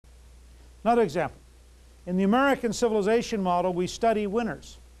Another example. In the American civilization model, we study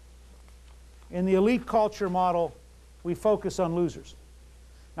winners. In the elite culture model, we focus on losers.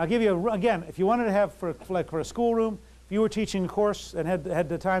 Now, I'll give you, again, if you wanted to have, for a schoolroom, if you were teaching a course and had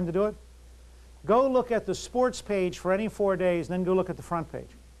the time to do it, go look at the sports page for any 4 days, and then go look at the front page.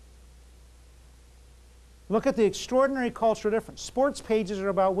 Look at the extraordinary cultural difference. Sports pages are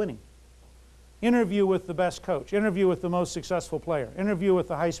about winning. Interview with the best coach. Interview with the most successful player. Interview with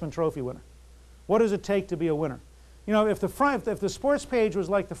the Heisman Trophy winner. What does it take to be a winner? You know, if the sports page was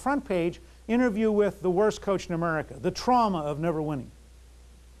like the front page, interview with the worst coach in America, the trauma of never winning,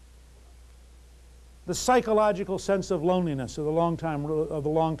 the psychological sense of loneliness of the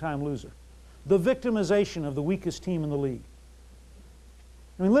long-time loser, the victimization of the weakest team in the league.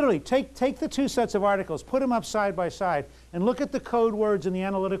 I mean, literally, take the two sets of articles, put them up side by side, and look at the code words in the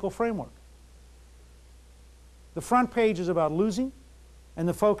analytical framework. The front page is about losing, and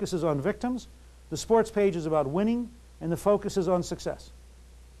the focus is on victims. The sports page is about winning, and the focus is on success.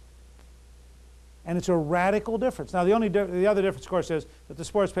 And it's a radical difference. Now, the other difference, of course, is that the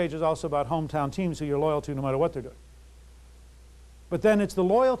sports page is also about hometown teams who you're loyal to no matter what they're doing. But then it's the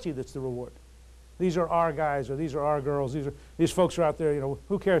loyalty that's the reward. These are our guys, or these are our girls. These folks are out there, you know,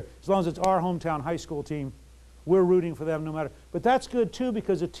 who cares? As long as it's our hometown high school team, we're rooting for them no matter. But that's good, too,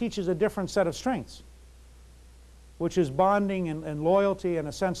 because it teaches a different set of strengths, which is bonding and loyalty and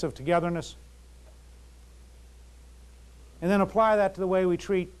a sense of togetherness. And then apply that to the way we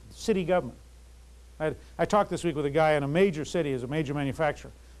treat city government. I talked this week with a guy in a major city, as a major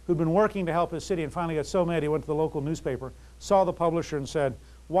manufacturer, who'd been working to help his city and finally got so mad he went to the local newspaper, saw the publisher and said,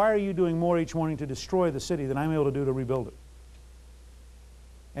 "Why are you doing more each morning to destroy the city than I'm able to do to rebuild it?"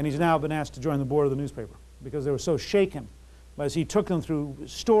 And he's now been asked to join the board of the newspaper because they were so shaken as he took them through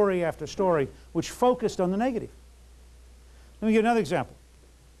story after story which focused on the negative. Let me give you another example.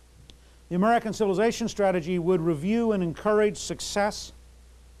 The American civilization strategy would review and encourage success,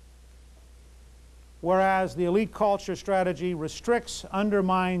 whereas the elite culture strategy restricts,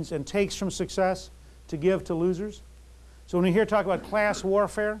 undermines, and takes from success to give to losers. So when we hear talk about class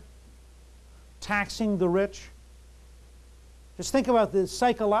warfare, taxing the rich, just think about the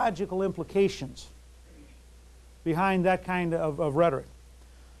psychological implications behind that kind of rhetoric.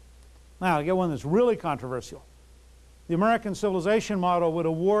 Now, I'll get one that's really controversial. The American civilization model would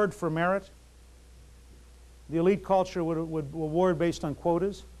award for merit. The elite culture would award based on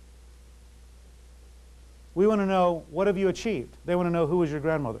quotas. We want to know, what have you achieved? They want to know, who was your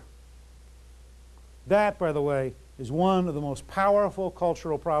grandmother? That, by the way, is one of the most powerful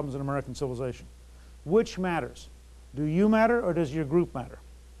cultural problems in American civilization. Which matters? Do you matter, or does your group matter?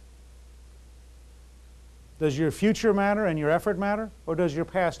 Does your future matter and your effort matter, or does your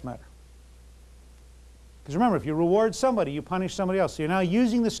past matter? Because remember, if you reward somebody, you punish somebody else. So you're now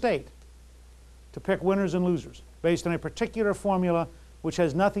using the state to pick winners and losers based on a particular formula which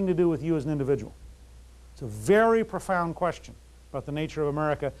has nothing to do with you as an individual. It's a very profound question about the nature of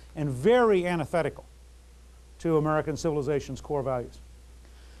America and very antithetical to American civilization's core values.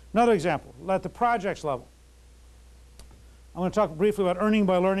 Another example, at the projects level. I'm going to talk briefly about earning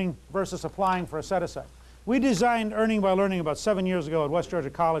by learning versus applying for a set-aside. We designed earning by learning about 7 years ago at West Georgia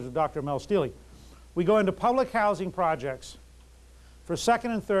College with Dr. Mel Steele. We go into public housing projects for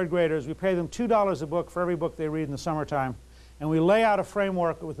second and third graders. We pay them $2 a book for every book they read in the summertime. And we lay out a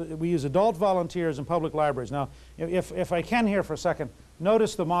framework. We use adult volunteers in public libraries. Now, if I can here for a second,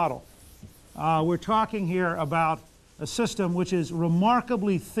 notice the model. We're talking here about a system which is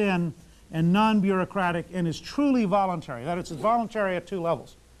remarkably thin and non-bureaucratic and is truly voluntary. That is, it's voluntary at two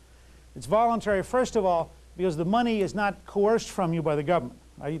levels. It's voluntary, first of all, because the money is not coerced from you by the government.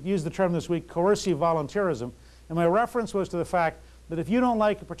 I used the term this week, coercive volunteerism. And my reference was to the fact that if you don't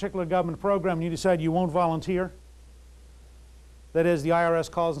like a particular government program and you decide you won't volunteer, that is, the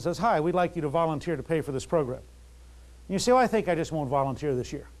IRS calls and says, "Hi, we'd like you to volunteer to pay for this program." And you say, "Well, I think I just won't volunteer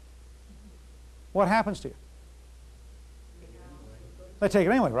this year." What happens to you? They take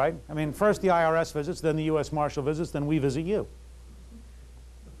it anyway, right? I mean, first the IRS visits, then the U.S. Marshal visits, then we visit you.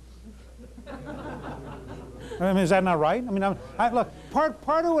 I mean, is that not right? I mean, look,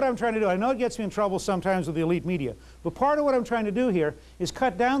 part of what I'm trying to do, I know it gets me in trouble sometimes with the elite media, but part of what I'm trying to do here is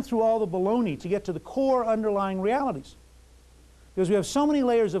cut down through all the baloney to get to the core underlying realities. Because we have so many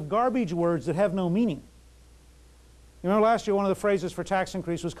layers of garbage words that have no meaning. You remember last year one of the phrases for tax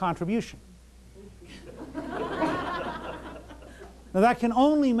increase was contribution. Now that can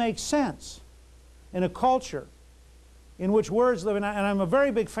only make sense in a culture in which words live, and I'm a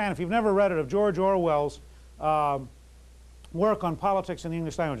very big fan, if you've never read it, of George Orwell's work on politics in the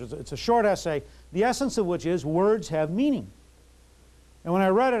English language. It's a short essay, the essence of which is words have meaning. And when I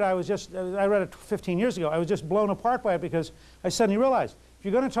read it, I read it 15 years ago, I was just blown apart by it because I suddenly realized, if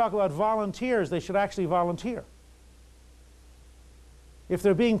you're going to talk about volunteers, they should actually volunteer. If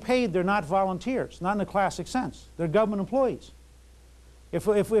they're being paid, they're not volunteers, not in the classic sense. They're government employees.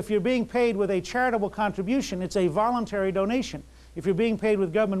 If you're being paid with a charitable contribution, it's a voluntary donation. If you're being paid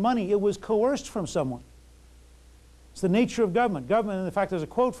with government money, it was coerced from someone. It's the nature of government. Government, and in fact, there's a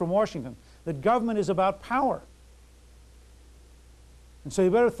quote from Washington, that government is about power. And so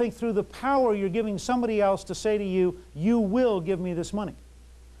you better think through the power you're giving somebody else to say to you, you will give me this money.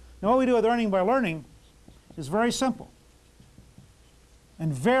 Now what we do with earning by learning is very simple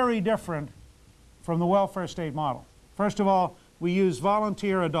and very different from the welfare state model. First of all, we use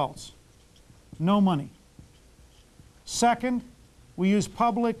volunteer adults, no money. Second, we use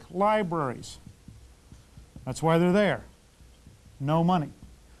public libraries. That's why they're there, no money.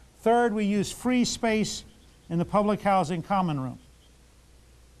 Third, we use free space in the public housing common room.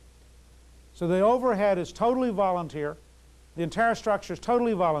 So the overhead is totally volunteer. The entire structure is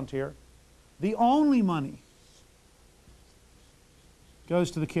totally volunteer. The only money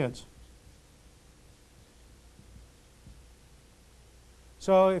goes to the kids.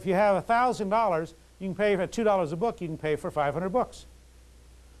 So if you have $1,000, you can pay for $2 a book, you can pay for 500 books.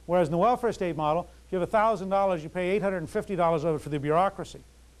 Whereas in the welfare state model, if you have $1,000, you pay $850 of it for the bureaucracy.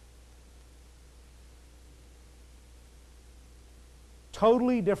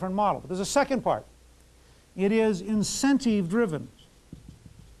 Totally different model. But there's a second part. It is incentive driven.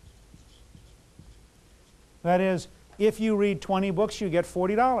 That is, if you read 20 books, you get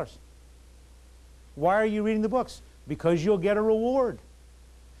 $40. Why are you reading the books? Because you'll get a reward.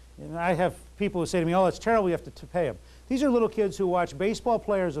 And I have people who say to me, oh, it's terrible, you have to pay them. These are little kids who watch baseball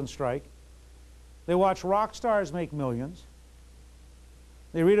players on strike. They watch rock stars make millions.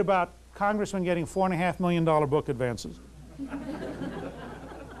 They read about congressmen getting $4.5 million book advances.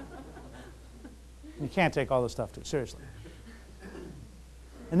 You can't take all this stuff too seriously.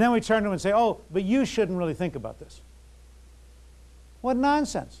 And then we turn to them and say, oh, but you shouldn't really think about this. What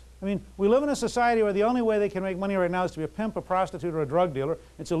nonsense. I mean, we live in a society where the only way they can make money right now is to be a pimp, a prostitute, or a drug dealer.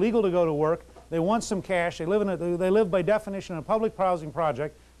 It's illegal to go to work. They want some cash. They live by definition in a public housing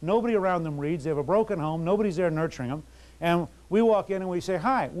project. Nobody around them reads. They have a broken home. Nobody's there nurturing them. And we walk in and we say,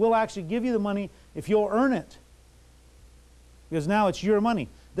 hi, we'll actually give you the money if you'll earn it. Because now it's your money.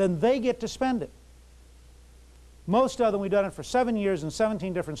 Then they get to spend it. Most of them, we've done it for 7 years in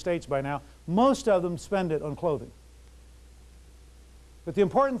 17 different states by now, most of them spend it on clothing. But the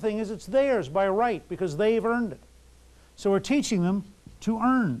important thing is it's theirs by right because they've earned it. So we're teaching them to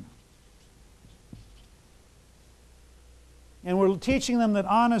earn. And we're teaching them that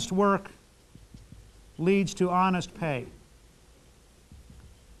honest work leads to honest pay.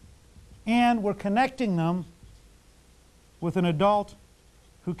 And we're connecting them with an adult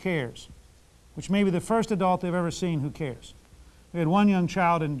who cares, which may be the first adult they've ever seen who cares. We had one young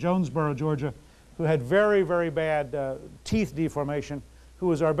child in Jonesboro, Georgia, who had very, very bad teeth deformation, who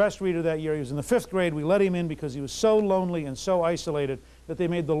was our best reader that year. He was in the 5th grade. We let him in because he was so lonely and so isolated that they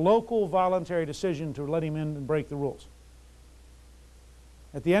made the local voluntary decision to let him in and break the rules.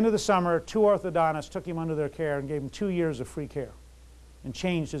 At the end of the summer, 2 orthodontists took him under their care and gave him 2 years of free care and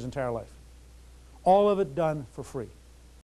changed his entire life. All of it done for free.